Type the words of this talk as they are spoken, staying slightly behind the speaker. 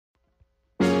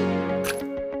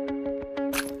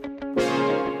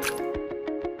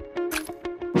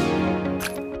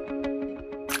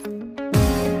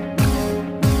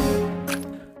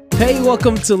Hey,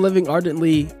 welcome to Living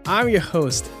Ardently. I'm your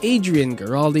host, Adrian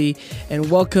Giraldi,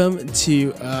 and welcome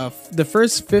to the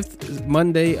fifth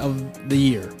Monday of the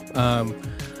year.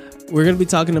 We're going to be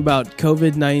talking about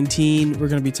COVID-19. We're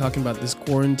going to be talking about this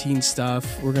quarantine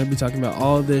stuff. We're going to be talking about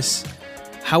all of this,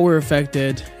 how we're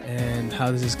affected, and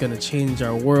how this is going to change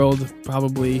our world,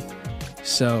 probably.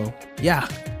 So, yeah,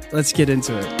 let's get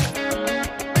into it.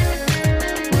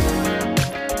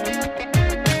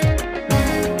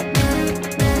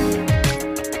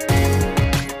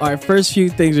 All right, first few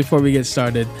things before we get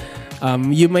started.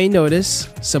 You may notice,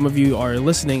 some of you are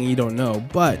listening and you don't know,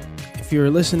 but if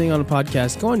you're listening on a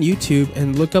podcast, go on YouTube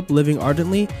and look up Living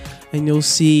Ardently, and you'll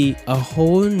see a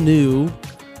whole new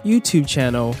YouTube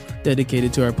channel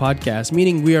dedicated to our podcast,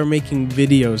 meaning we are making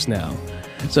videos now.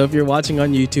 So if you're watching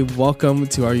on YouTube, welcome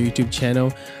to our YouTube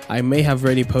channel. I may have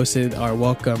already posted our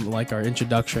welcome, like our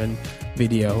introduction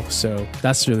video, so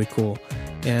that's really cool.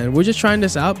 And we're just trying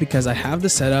this out because I have the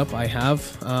setup. I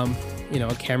have,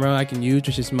 a camera I can use,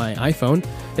 which is my iPhone.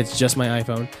 It's just my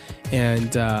iPhone.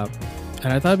 And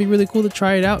I thought it'd be really cool to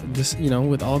try it out. Just,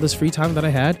 with all this free time that I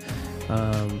had,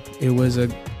 it was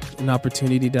an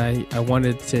opportunity that I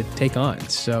wanted to take on.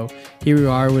 So here we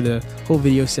are with a whole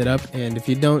video setup. And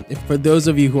for those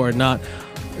of you who are not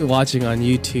watching on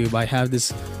YouTube, I have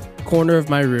this corner of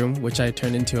my room, which I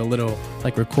turned into a little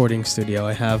recording studio.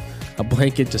 I have a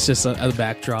blanket just as a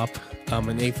backdrop,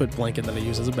 an 8-foot blanket that I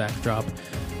use as a backdrop,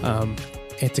 and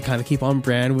to kind of keep on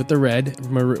brand with the red.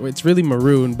 It's really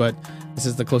maroon, but this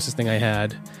is the closest thing I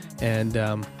had. And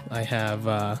I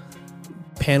have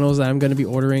panels that I'm going to be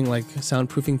ordering, like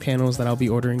soundproofing panels that I'll be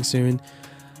ordering soon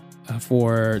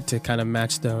to kind of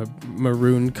match the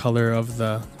maroon color of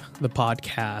the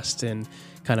podcast, and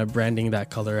kind of branding that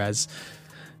color as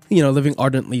Living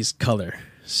Ardently's color.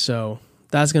 So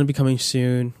that's going to be coming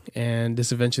soon, and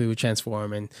this eventually will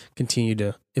transform and continue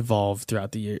to evolve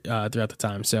throughout the year, throughout the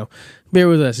time. So bear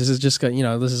with us. This is just,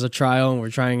 this is a trial, and we're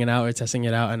trying it out, we're testing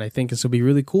it out, and I think this will be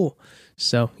really cool.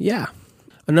 So yeah.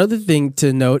 Another thing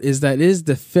to note is that it is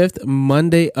the 5th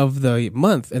Monday of the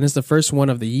month, and it's the first one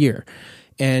of the year.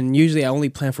 And usually I only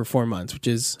plan for 4 months, which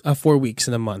is 4 weeks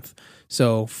in a month.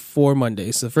 So 4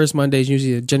 Mondays. So the first Monday is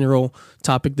usually a general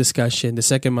topic discussion. The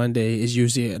second Monday is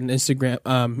usually an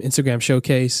Instagram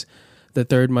showcase. The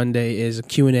third Monday is a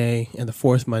Q&A, and the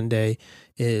fourth Monday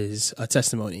is a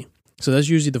testimony. So that's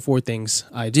usually the 4 things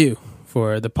I do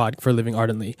for for Living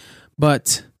Ardently.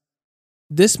 But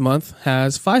this month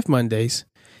has 5 Mondays,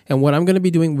 and what I'm going to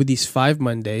be doing with these 5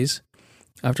 Mondays,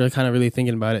 after kind of really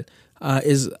thinking about it,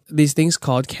 is these things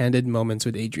called Candid Moments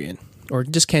with Adrian. Or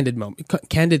just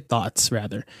candid thoughts,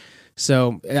 rather.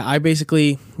 So I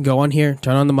basically go on here,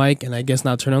 turn on the mic, and I guess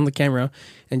now turn on the camera,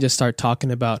 and just start talking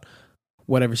about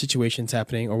whatever situation's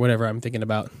happening or whatever I'm thinking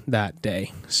about that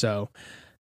day. So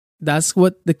that's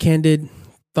what the candid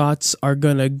thoughts are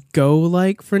gonna go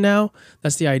like for now.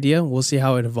 That's the idea. We'll see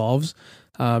how it evolves.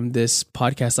 This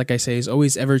podcast, like I say, is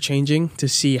always ever changing to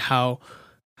see how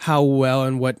well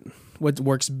and what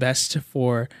works best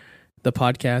for the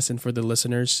podcast and for the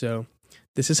listeners. So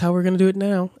this is how we're going to do it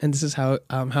now. And this is how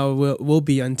it will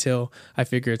be until I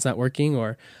figure it's not working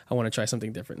or I want to try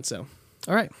something different. So,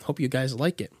 all right. Hope you guys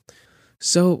like it.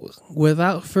 So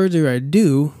without further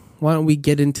ado, why don't we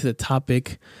get into the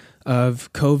topic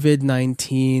of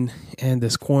COVID-19 and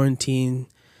this quarantine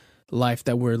life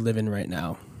that we're living right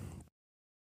now.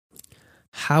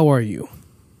 How are you?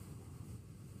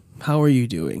 How are you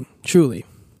doing? Truly.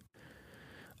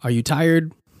 Are you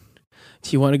tired? Do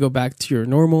you want to go back to your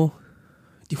normal?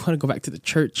 Do you want to go back to the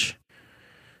church?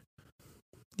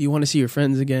 Do you want to see your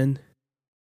friends again?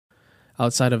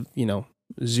 Outside of,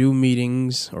 Zoom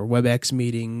meetings or WebEx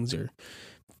meetings or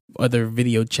other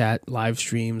video chat, live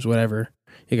streams, whatever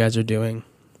you guys are doing.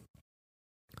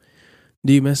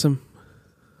 Do you miss them?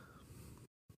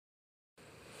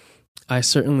 I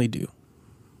certainly do.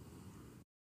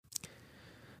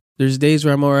 There's days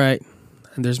where I'm all right,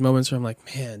 and there's moments where I'm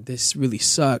like, man, this really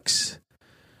sucks.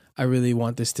 I really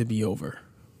want this to be over.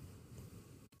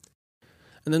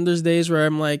 And then there's days where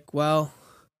I'm like, well,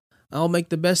 I'll make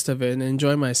the best of it and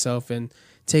enjoy myself and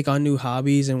take on new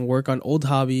hobbies and work on old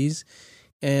hobbies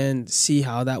and see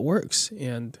how that works.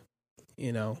 And,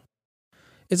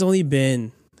 it's only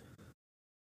been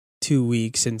 2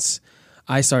 weeks since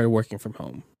I started working from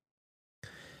home.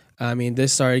 I mean,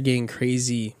 this started getting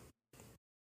crazy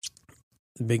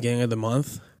the beginning of the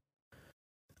month.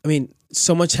 I mean,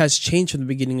 so much has changed from the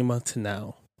beginning of the month to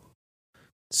now.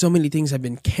 So many things have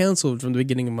been canceled from the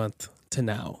beginning of the month to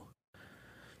now.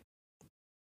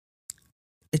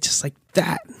 It's just like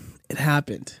that. It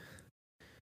happened.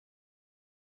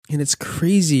 And it's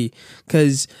crazy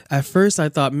because at first I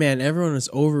thought, man, everyone is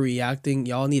overreacting.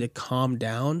 Y'all need to calm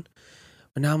down.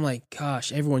 But now I'm like,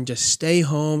 gosh, everyone just stay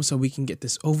home so we can get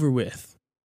this over with.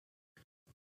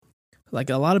 Like,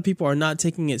 a lot of people are not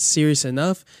taking it serious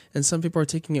enough, and some people are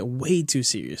taking it way too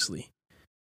seriously.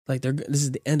 Like, this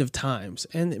is the end of times.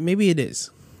 And maybe it is.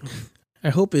 I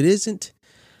hope it isn't.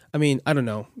 I mean, I don't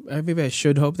know. Maybe I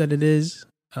should hope that it is.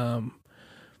 But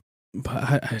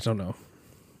I don't know.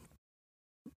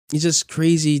 It's just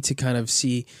crazy to kind of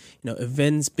see,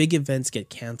 big events get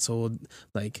canceled,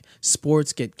 like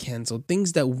sports get canceled,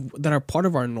 things that are part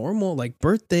of our normal, like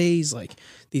birthdays, like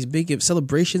these big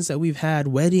celebrations that we've had,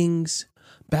 weddings,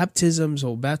 baptisms,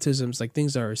 like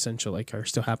things that are essential, like are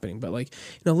still happening. But like,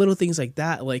 little things like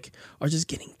that, like are just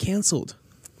getting canceled.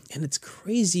 And it's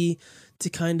crazy to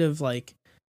kind of like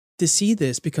to see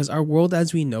this because our world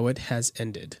as we know it has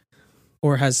ended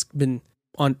or has been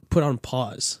put on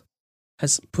pause.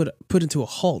 Has put into a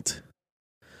halt.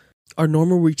 Our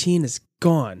normal routine is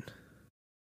gone.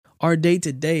 Our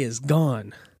day-to-day is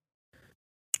gone.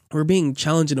 We're being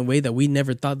challenged in a way that we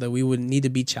never thought that we would need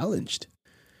to be challenged.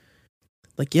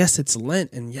 Like, yes, it's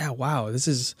Lent, and yeah, wow, this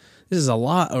is a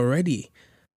lot already.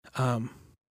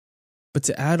 But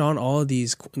to add on all of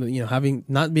these,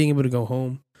 not being able to go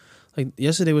home. Like,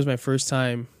 yesterday was my first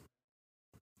time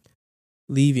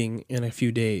leaving in a few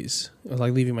days,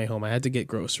 like leaving my home. I had to get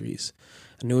groceries.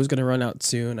 I knew it was going to run out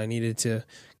soon. I needed to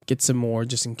get some more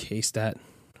just in case that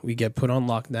we get put on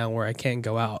lockdown where I can't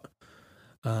go out.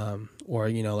 Or,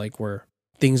 like where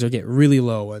things are get really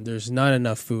low and there's not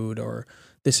enough food or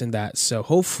this and that. So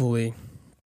hopefully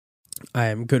I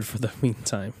am good for the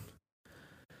meantime.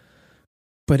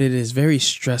 But it is very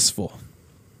stressful.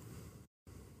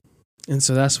 And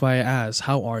so that's why I asked,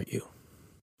 how are you?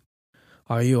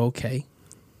 Are you okay?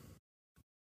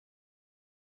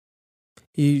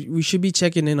 We should be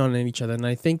checking in on each other. And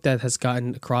I think that has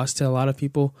gotten across to a lot of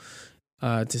people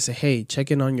to say, hey,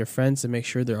 check in on your friends and make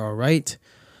sure they're all right.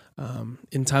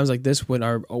 In times like this, when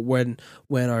our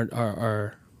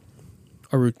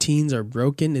routines are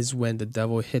broken is when the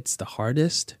devil hits the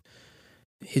hardest.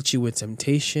 It hits you with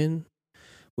temptation,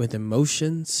 with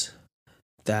emotions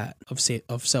that of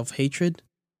self-hatred,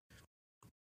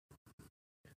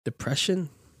 depression.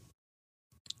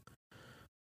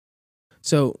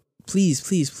 So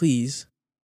please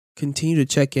continue to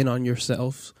check in on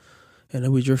yourself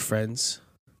and with your friends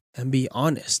and be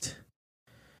honest.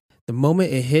 The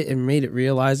moment it hit and made it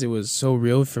realize it was so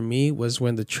real for me was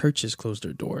when the churches closed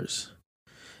their doors.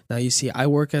 Now, you see, I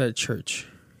work at a church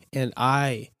and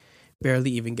I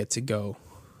barely even get to go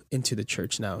into the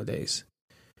church nowadays.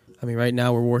 I mean, right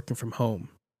now we're working from home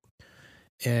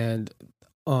and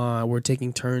we're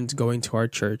taking turns going to our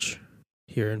church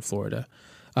here in Florida.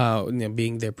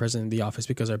 Being there present in the office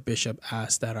because our bishop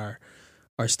asked that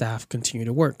our staff continue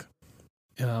to work.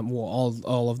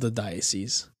 All of the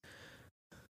diocese.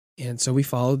 And so we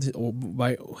followed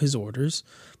by his orders,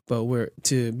 but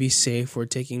to be safe, we're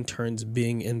taking turns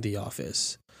being in the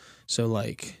office. So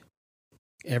like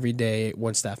every day,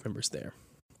 one staff member's there.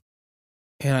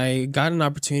 And I got an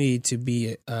opportunity to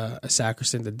be a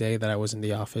sacristan the day that I was in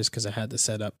the office because I had to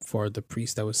set up for the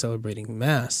priest that was celebrating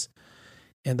Mass.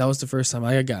 And that was the first time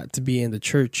I got to be in the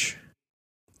church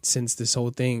since this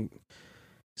whole thing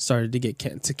started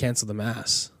to cancel the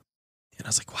Mass. And I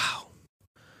was like, wow.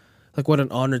 Like, what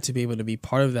an honor to be able to be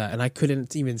part of that. And I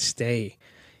couldn't even stay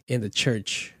in the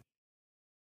church.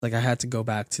 Like, I had to go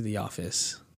back to the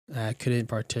office. I couldn't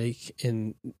partake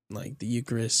in, like, the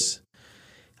Eucharist.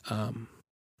 And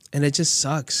it just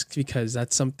sucks because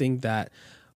that's something that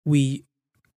we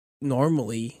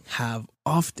normally have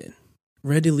often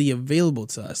readily available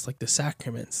to us, like the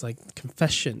sacraments, like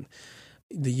confession,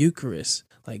 the Eucharist.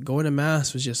 Like, going to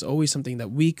Mass was just always something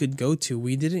that we could go to.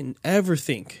 I didn't ever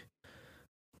think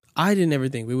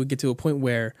we would get to a point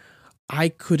where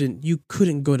you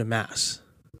couldn't go to Mass.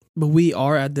 But we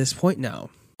are at this point now.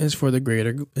 It's for the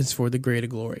greater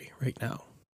glory right now.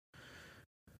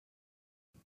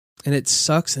 And it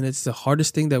sucks, and it's the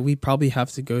hardest thing that we probably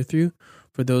have to go through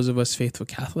for those of us faithful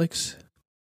Catholics.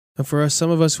 And for us, some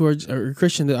of us who are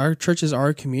Christian, our church is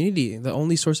our community, the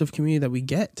only source of community that we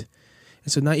get.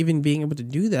 And so not even being able to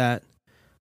do that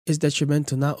is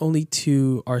detrimental not only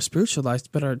to our spiritual lives,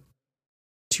 but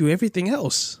to everything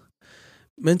else.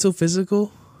 Mental,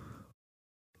 physical,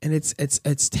 and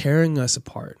it's tearing us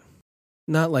apart.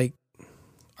 Not like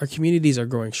our communities are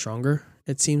growing stronger,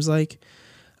 it seems like,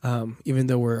 even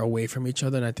though we're away from each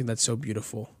other, and I think that's so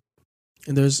beautiful.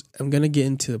 And I'm going to get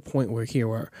into the point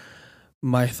where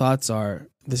my thoughts are,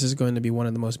 this is going to be one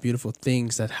of the most beautiful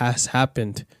things that has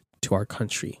happened to our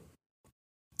country.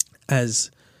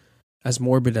 As as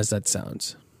morbid as that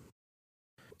sounds.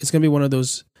 It's going to be one of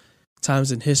those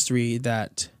times in history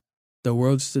that the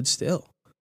world stood still.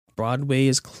 Broadway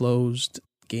is closed,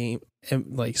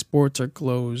 sports are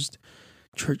closed,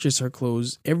 churches are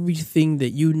closed. Everything that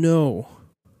you know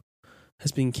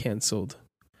has been canceled.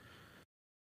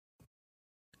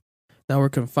 Now we're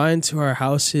confined to our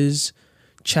houses,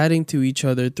 chatting to each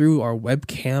other through our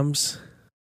webcams,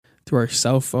 through our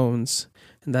cell phones,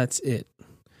 and that's it.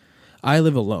 I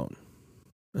live alone.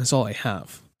 That's all I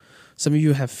have. Some of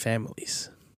you have families,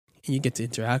 and you get to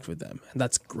interact with them, and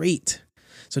that's great.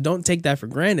 So don't take that for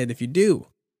granted if you do.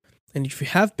 And if you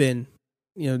have been,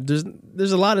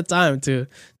 there's a lot of time to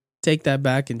take that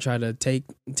back and try to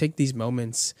take these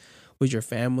moments with your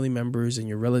family members and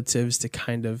your relatives to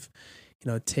kind of,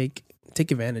 take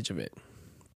advantage of it.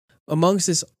 Amongst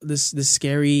this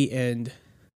scary and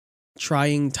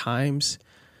trying times,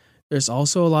 there's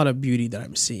also a lot of beauty that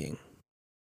I'm seeing.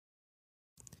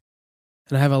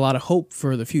 And I have a lot of hope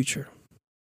for the future.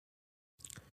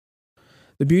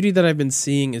 The beauty that I've been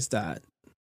seeing is that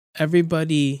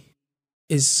everybody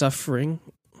is suffering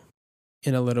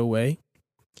in a little way,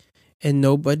 and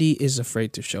nobody is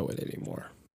afraid to show it anymore.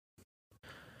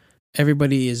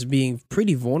 Everybody is being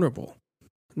pretty vulnerable.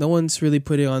 No one's really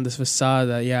putting on this facade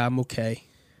that, yeah, I'm okay.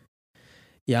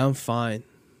 Yeah, I'm fine.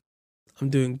 I'm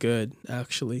doing good,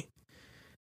 actually.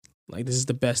 Like, this is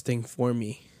the best thing for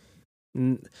me.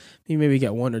 You maybe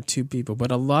get one or two people,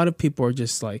 but a lot of people are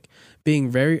just like being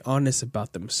very honest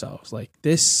about themselves. Like,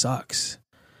 this sucks.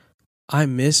 I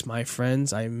miss my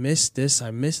friends. I miss this.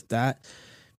 I miss that.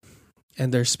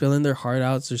 And they're spilling their heart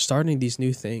out. They're starting these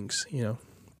new things, And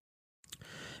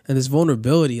this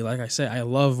vulnerability, like I said, I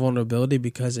love vulnerability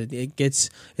because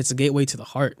it's a gateway to the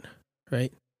heart,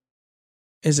 right?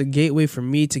 It's a gateway for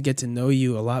me to get to know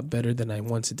you a lot better than I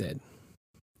once did.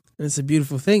 And it's a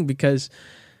beautiful thing because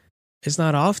it's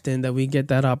not often that we get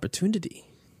that opportunity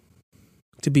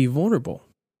to be vulnerable.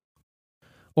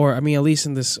 Or, at least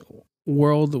in this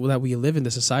world that we live in,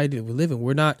 the society that we live in,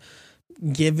 we're not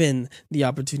given the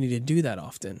opportunity to do that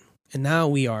often. And now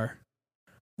we are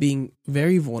being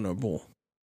very vulnerable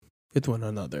with one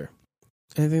another.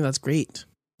 And I think that's great.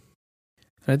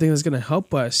 And I think that's going to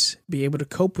help us be able to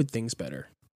cope with things better.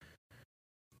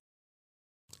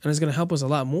 And it's going to help us a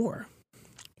lot more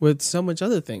with so much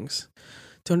other things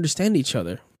to understand each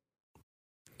other.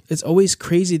 It's always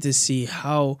crazy to see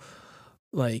how,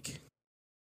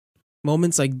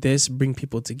 moments like this bring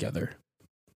people together.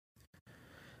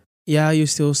 Yeah, you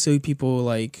still see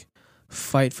people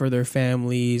fight for their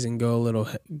families and go a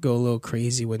little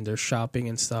crazy when they're shopping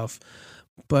and stuff.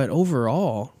 But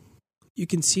overall, you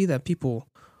can see that people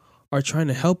are trying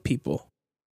to help people.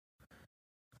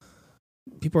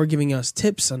 People are giving us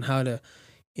tips on how to,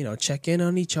 check in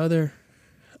on each other,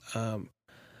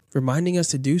 reminding us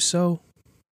to do so.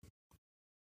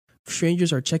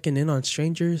 Strangers are checking in on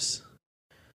strangers.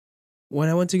 When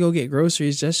I went to go get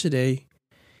groceries yesterday,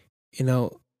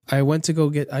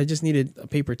 I just needed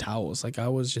paper towels. I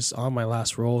was just on my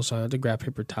last roll, so I had to grab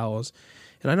paper towels.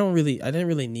 And I didn't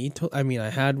really need to. I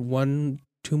had 1-2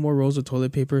 more rolls of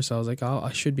toilet paper, so I was like, oh,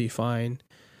 I should be fine.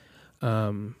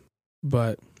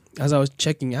 But as I was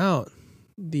checking out,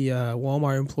 the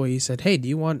Walmart employee said, "Hey, do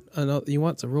you want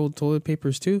the rolled toilet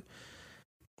papers too?"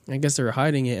 I guess they were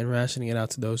hiding it and rationing it out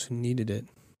to those who needed it.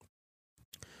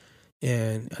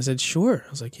 And I said, "Sure." I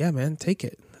was like, "Yeah, man, take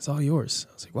it. It's all yours."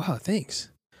 I was like, "Wow, thanks."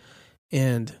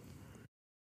 And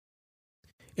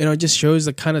it just shows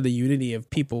the kind of the unity of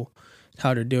people,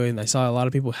 how they're doing. I saw a lot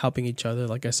of people helping each other.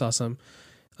 Like, I saw some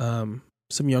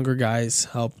younger guys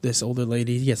help this older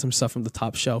lady get some stuff from the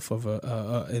top shelf of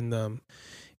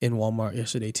in Walmart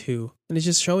yesterday too. And it's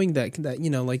just showing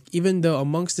that even though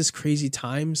amongst this crazy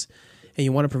times and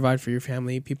you want to provide for your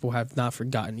family, people have not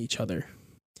forgotten each other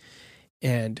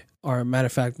and are, matter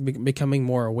of fact, becoming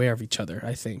more aware of each other,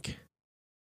 I think.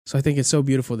 So I think it's so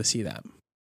beautiful to see that.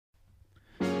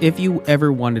 If you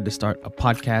ever wanted to start a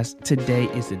podcast, today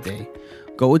is the day.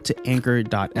 Go to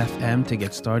anchor.fm to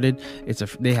get started.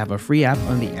 They have a free app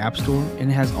on the App Store, and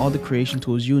it has all the creation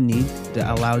tools you need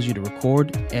that allows you to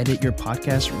record, edit your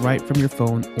podcast right from your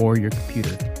phone or your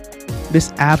computer.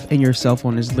 This app and your cell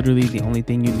phone is literally the only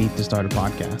thing you need to start a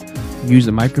podcast. Use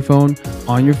the microphone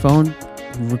on your phone,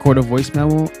 record a voice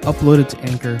memo, upload it to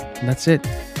Anchor, and that's it.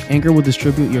 Anchor will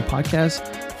distribute your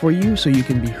podcast for you so you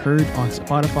can be heard on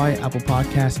Spotify, Apple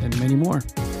Podcasts, and many more.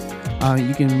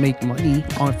 You can make money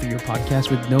for your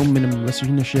podcast with no minimum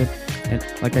listenership. And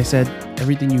like I said,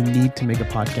 everything you need to make a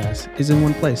podcast is in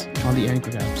one place on the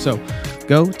Anchor app. So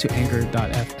go to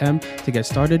anchor.fm to get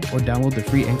started or download the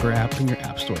free Anchor app in your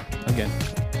app store. Again,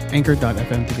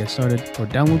 anchor.fm to get started or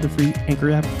download the free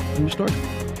Anchor app in your store.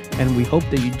 And we hope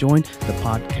that you join the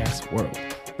podcast world.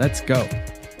 Let's go.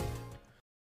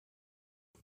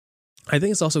 I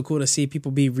think it's also cool to see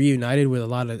people be reunited with a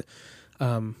lot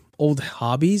of old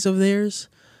hobbies of theirs,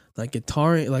 like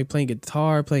guitar, like playing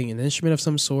guitar, playing an instrument of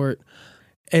some sort.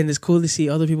 And it's cool to see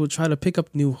other people try to pick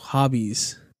up new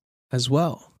hobbies as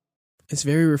well. It's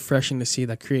very refreshing to see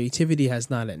that creativity has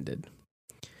not ended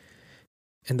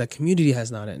and that community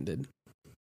has not ended.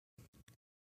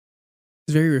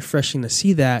 It's very refreshing to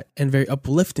see that and very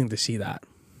uplifting to see that.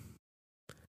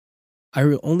 I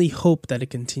only hope that it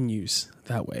continues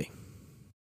that way.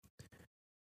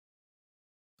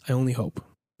 I only hope.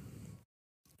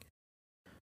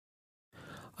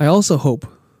 I also hope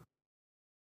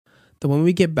that when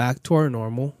we get back to our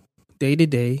normal,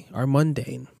 day-to-day, our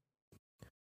mundane,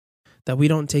 that we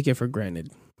don't take it for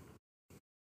granted.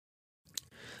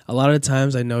 A lot of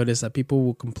times I notice that people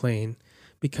will complain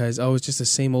because, it's just the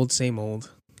same old,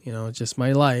 just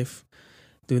my life,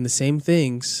 doing the same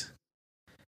things.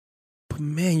 But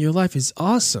man, your life is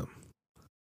awesome.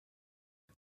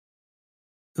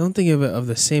 Don't think of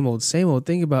the same old.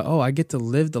 Think about, I get to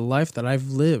live the life that I've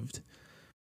lived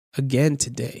again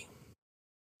today.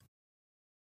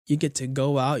 You get to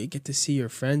go out, you get to see your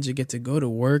friends, you get to go to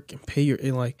work and pay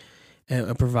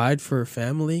and provide for a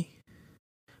family,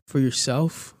 for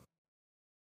yourself.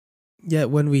 Yet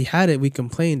when we had it, we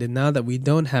complained, and now that we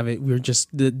don't have it, we're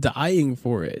just dying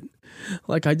for it.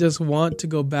 Like, I just want to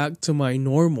go back to my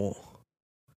normal.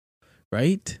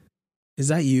 Right? Is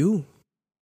that you?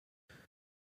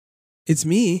 It's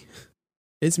me.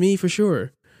 It's me for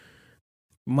sure.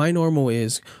 My normal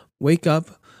is wake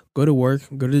up, go to work,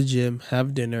 go to the gym,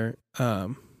 have dinner,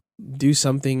 do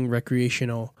something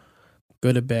recreational,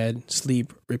 go to bed,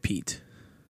 sleep, repeat.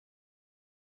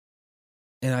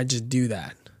 And I just do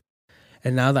that.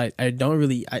 And now that I don't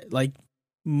really,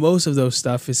 most of those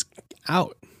stuff is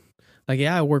out.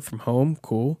 I work from home,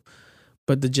 cool.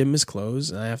 But the gym is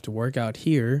closed and I have to work out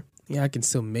here. Yeah, I can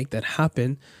still make that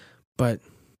happen. But,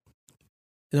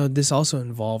 this also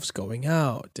involves going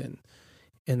out and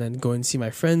then going to see my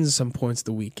friends at some points of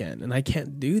the weekend. And I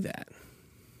can't do that.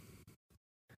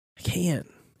 I can't.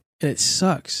 And it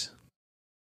sucks.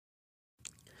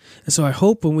 And so I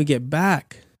hope when we get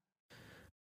back,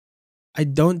 I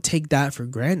don't take that for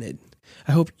granted.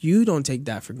 I hope you don't take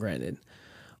that for granted.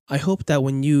 I hope that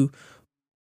when you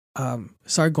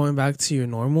start going back to your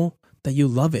normal, that you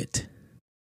love it.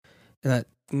 And that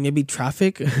maybe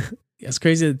traffic, as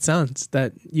crazy as it sounds,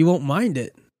 that you won't mind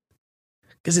it.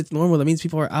 Because it's normal. That means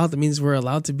people are out. That means we're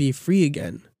allowed to be free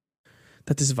again.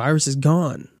 That this virus is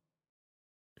gone.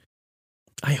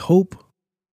 I hope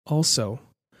also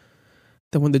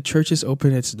that when the churches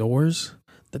open its doors,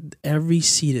 that every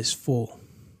seat is full.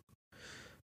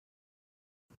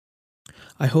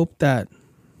 I hope that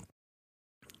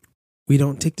we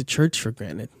don't take the church for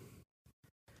granted.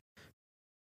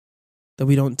 That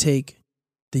we don't take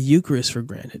the Eucharist for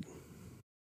granted.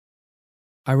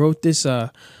 I wrote this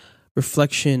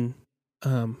reflection,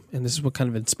 and this is what kind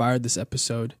of inspired this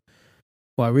episode.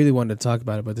 Well, I really wanted to talk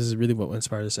about it, but this is really what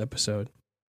inspired this episode.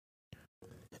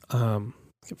 A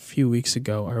few weeks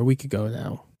ago, or a week ago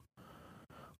now,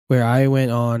 where I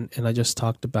went on and I just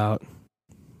talked about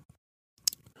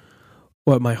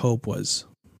what my hope was.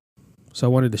 So I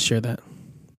wanted to share that.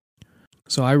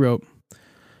 So I wrote, it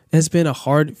has been a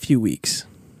hard few weeks.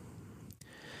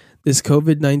 This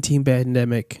COVID-19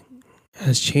 pandemic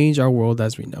has changed our world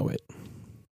as we know it.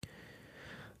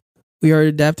 We are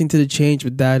adapting to the change,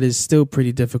 but that is still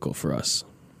pretty difficult for us.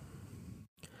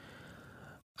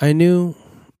 I knew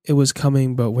it was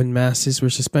coming, but when masses were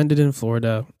suspended in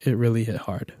Florida, it really hit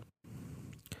hard.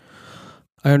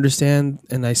 I understand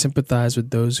and I sympathize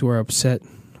with those who are upset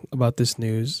about this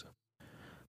news,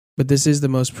 but this is the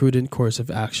most prudent course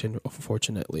of action,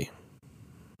 unfortunately.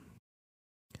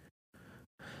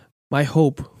 My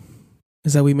hope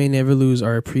is that we may never lose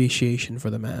our appreciation for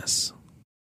the Mass,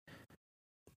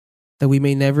 that we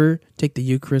may never take the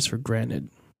Eucharist for granted.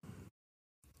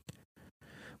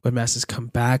 When Masses come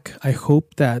back, I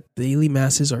hope that daily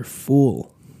Masses are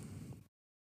full.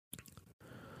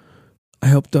 I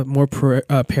hope that more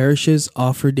parishes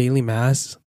offer daily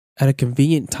Mass at a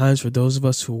convenient times for those of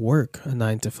us who work a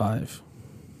 9 to 5.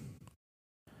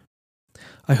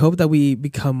 I hope that we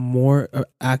become more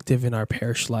active in our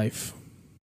parish life.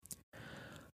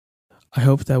 I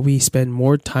hope that we spend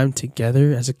more time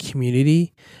together as a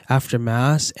community after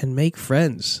Mass and make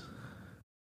friends.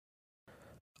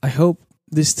 I hope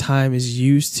this time is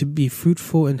used to be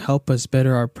fruitful and help us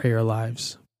better our prayer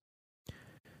lives.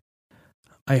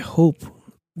 I hope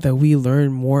that we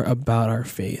learn more about our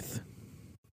faith.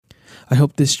 I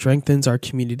hope this strengthens our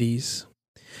communities.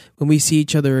 When we see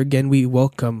each other again, we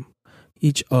welcome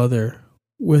each other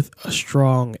with a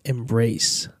strong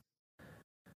embrace.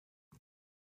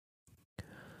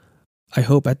 I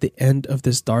hope at the end of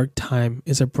this dark time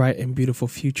is a bright and beautiful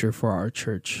future for our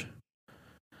church.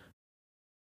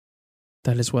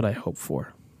 That is what I hope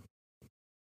for.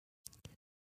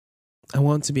 I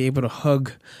want to be able to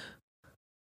hug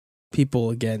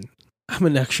people again. I'm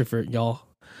an extrovert, y'all.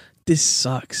 This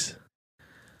sucks.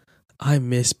 I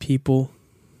miss people.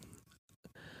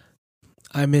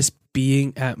 I miss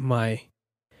being at my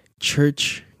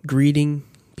church greeting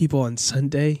people on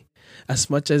Sunday. As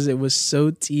much as it was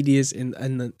so tedious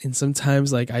and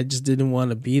sometimes like I just didn't want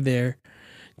to be there,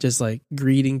 just like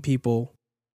greeting people.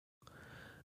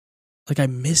 Like I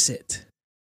miss it.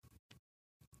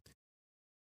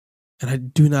 And I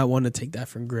do not want to take that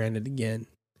for granted again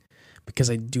because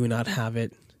I do not have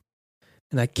it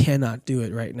and I cannot do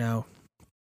it right now.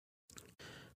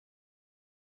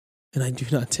 And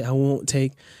I won't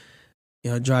take,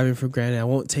 driving for granted. I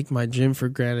won't take my gym for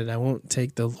granted. I won't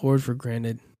take the Lord for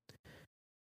granted.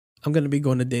 I'm going to be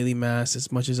going to daily mass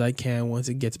as much as I can once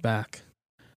it gets back.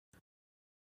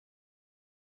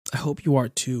 I hope you are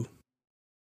too.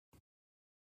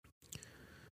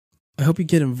 I hope you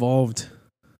get involved.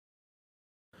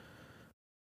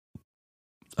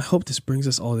 I hope this brings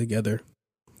us all together.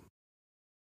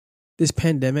 This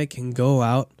pandemic can go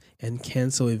out and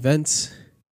cancel events.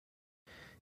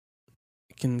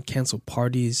 It can cancel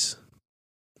parties,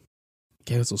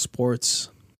 cancel sports,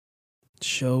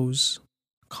 shows,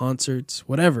 concerts,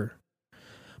 whatever.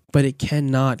 But it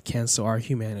cannot cancel our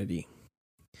humanity.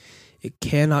 It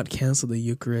cannot cancel the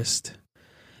Eucharist.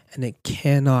 And it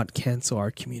cannot cancel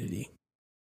our community.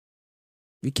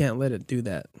 We can't let it do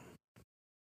that.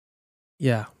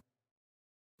 Yeah.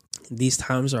 These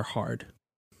times are hard.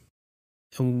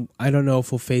 And I don't know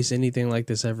if we'll face anything like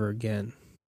this ever again.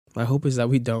 My hope is that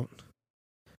we don't.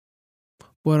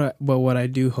 But what I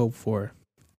do hope for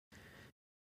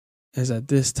is that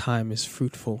this time is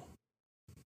fruitful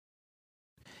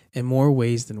in more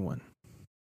ways than one.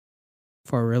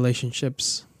 For our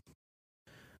relationships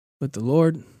with the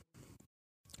Lord,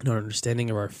 and our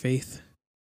understanding of our faith,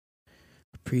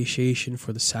 appreciation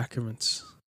for the sacraments,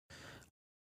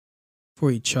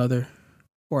 for each other,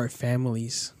 for our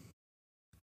families.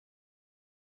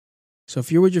 So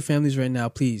if you're with your families right now,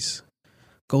 please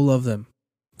go love them.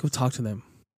 Go talk to them.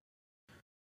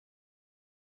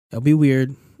 It'll be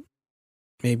weird.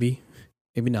 Maybe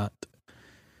not.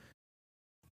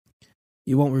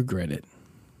 You won't regret it.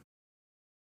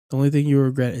 The only thing you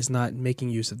regret is not making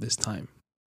use of this time.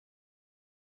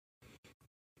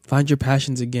 Find your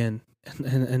passions again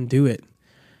and do it.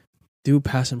 Do a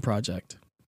passion project.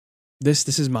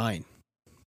 This is mine.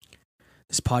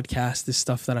 This podcast, this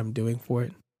stuff that I'm doing for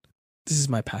it, this is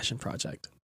my passion project.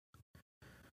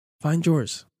 Find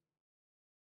yours.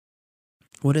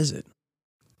 What is it?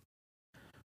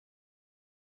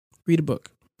 Read a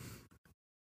book.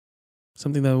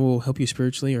 Something that will help you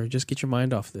spiritually or just get your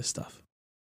mind off this stuff.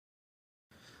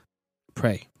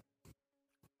 Pray.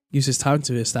 Use this time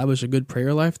to establish a good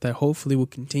prayer life that hopefully will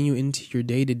continue into your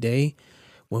day-to-day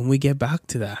when we get back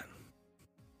to that.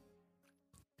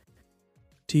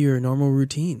 To your normal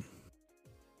routine.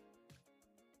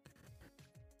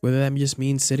 Whether that just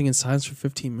means sitting in silence for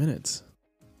 15 minutes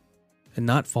and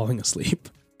not falling asleep.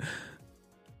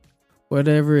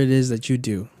 Whatever it is that you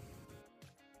do,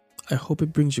 I hope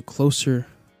it brings you closer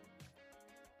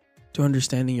to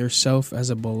understanding yourself as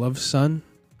a beloved son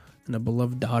and a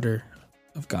beloved daughter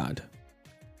of God.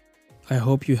 I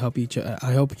hope you help each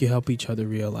other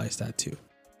realize that too.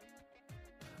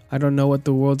 I don't know what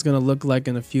the world's going to look like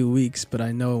in a few weeks, but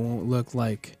I know it won't look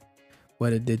like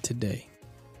what it did today.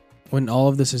 When all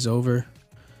of this is over,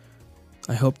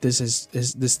 I hope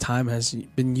this time has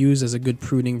been used as a good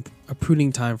pruning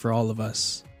time for all of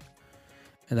us.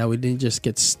 And that we didn't just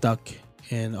get stuck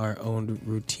in our own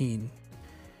routine,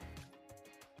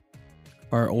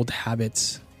 our old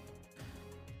habits,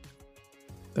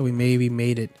 that we maybe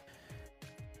made it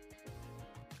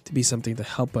to be something to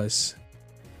help us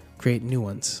create new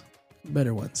ones,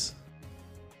 better ones.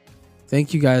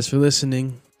 Thank you guys for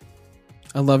listening.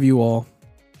 I love you all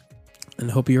and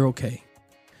hope you're okay.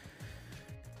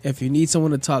 If you need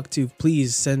someone to talk to,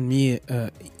 please send me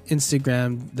an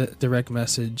Instagram direct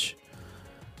message.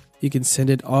 You can send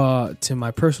it to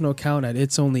my personal account at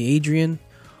It's Only Adrian,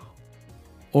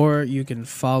 or you can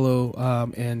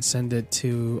follow and send it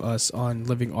to us on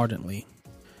Living Ardently.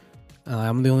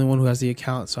 I'm the only one who has the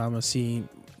account, so I'm going to see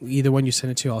either one you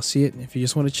send it to. I'll see it. If you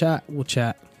just want to chat, we'll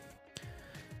chat.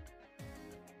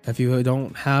 If you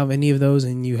don't have any of those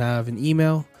and you have an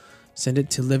email, send it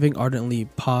to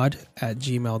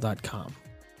livingardentlypod@gmail.com.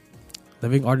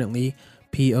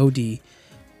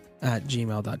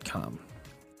 livingardentlypod@gmail.com.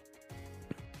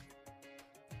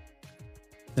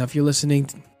 Now, if you're listening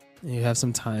and you have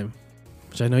some time,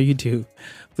 which I know you do,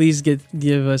 please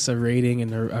give us a rating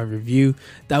and a review.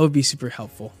 That would be super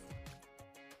helpful.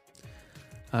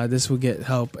 This will get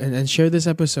help. And share this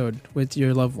episode with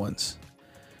your loved ones.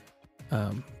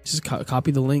 Just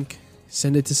copy the link,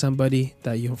 send it to somebody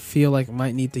that you feel like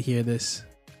might need to hear this,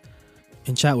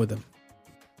 and chat with them.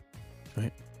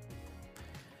 Right?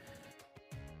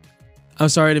 I'm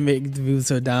sorry to make the mood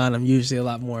so down. I'm usually a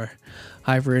lot more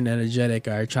hyper and energetic,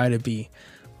 or I try to be,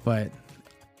 but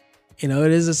it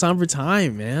is a somber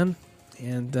time, man.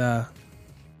 And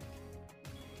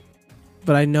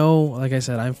but I know, like I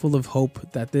said, I'm full of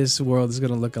hope that this world is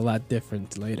gonna look a lot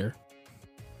different later.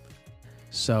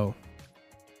 So,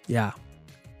 yeah.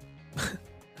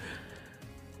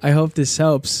 I hope this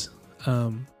helps.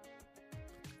 I'm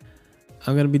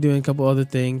gonna be doing a couple other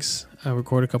things. I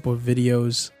record a couple of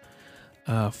videos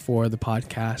for the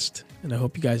podcast, and I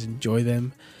hope you guys enjoy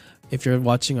them. If you're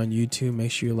watching on YouTube,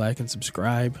 make sure you like and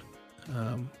subscribe.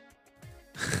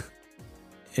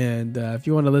 And if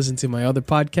you want to listen to my other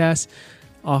podcast,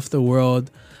 Off the World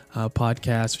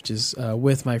podcast, which is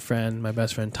with my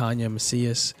best friend Tanya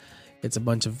Macias. It's a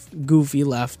bunch of goofy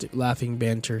laughing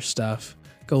banter stuff.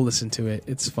 Go listen to it.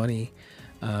 It's funny.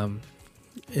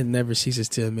 It never ceases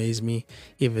to amaze me,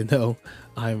 even though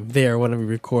I'm there when we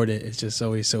record it. It's just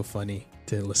always so funny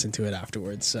to listen to it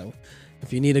afterwards. So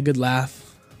if you need a good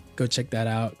laugh, go check that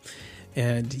out.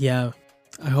 And yeah,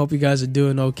 I hope you guys are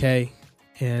doing okay.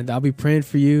 And I'll be praying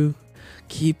for you.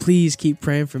 Please keep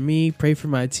praying for me. Pray for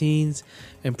my teens,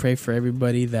 and pray for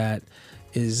everybody that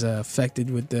is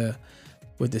affected with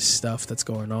this stuff that's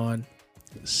going on.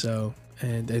 So,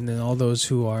 and then all those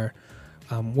who are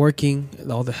working,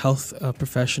 all the health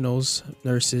professionals,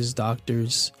 nurses,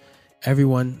 doctors,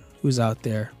 everyone who's out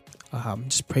there.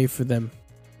 Just pray for them.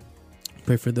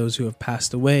 Pray for those who have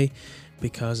passed away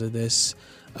because of this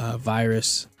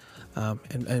virus.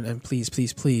 And please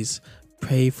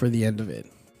pray for the end of it.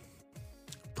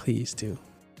 Please do.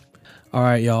 All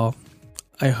right, y'all.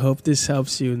 I hope this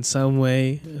helps you in some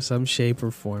way, some shape or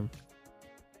form.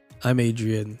 I'm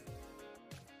Adrian.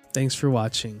 Thanks for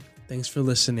watching. Thanks for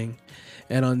listening.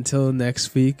 And until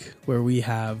next week, where we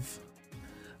have,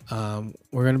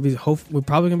 we're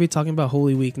probably gonna be talking about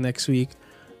Holy Week next week.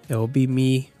 It will be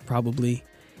me probably,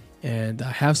 and I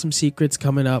have some secrets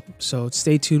coming up. So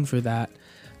stay tuned for that.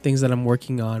 Things that I'm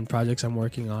working on, projects I'm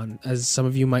working on. As some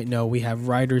of you might know, we have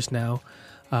writers now.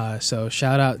 So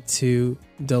shout out to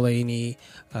Delaney,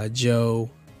 Joe,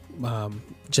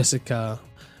 Jessica,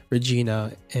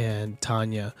 Regina, and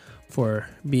Tanya for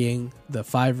being the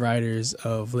 5 writers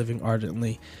of Living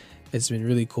Ardently. It's been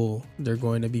really cool. They're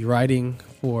going to be writing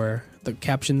for the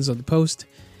captions of the post,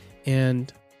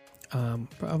 and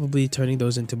probably turning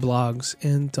those into blogs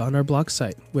and on our blog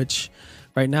site, which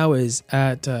right now is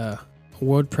at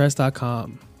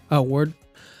wordpress.com.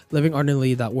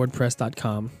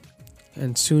 livingardently.wordpress.com,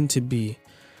 and soon to be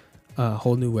a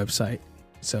whole new website.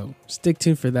 So stick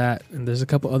tuned for that. And there's a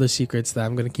couple other secrets that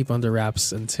I'm going to keep under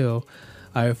wraps until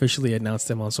I officially announce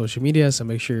them on social media. So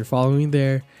make sure you're following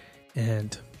there.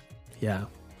 And yeah,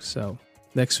 so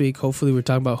next week, hopefully we're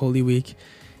talking about Holy Week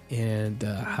and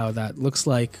how that looks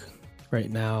like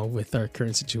right now with our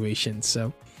current situation.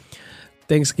 So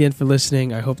thanks again for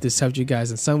listening. I hope this helped you guys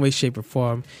in some way, shape, or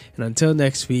form. And until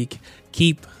next week,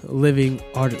 keep living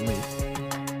ardently.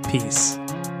 Peace.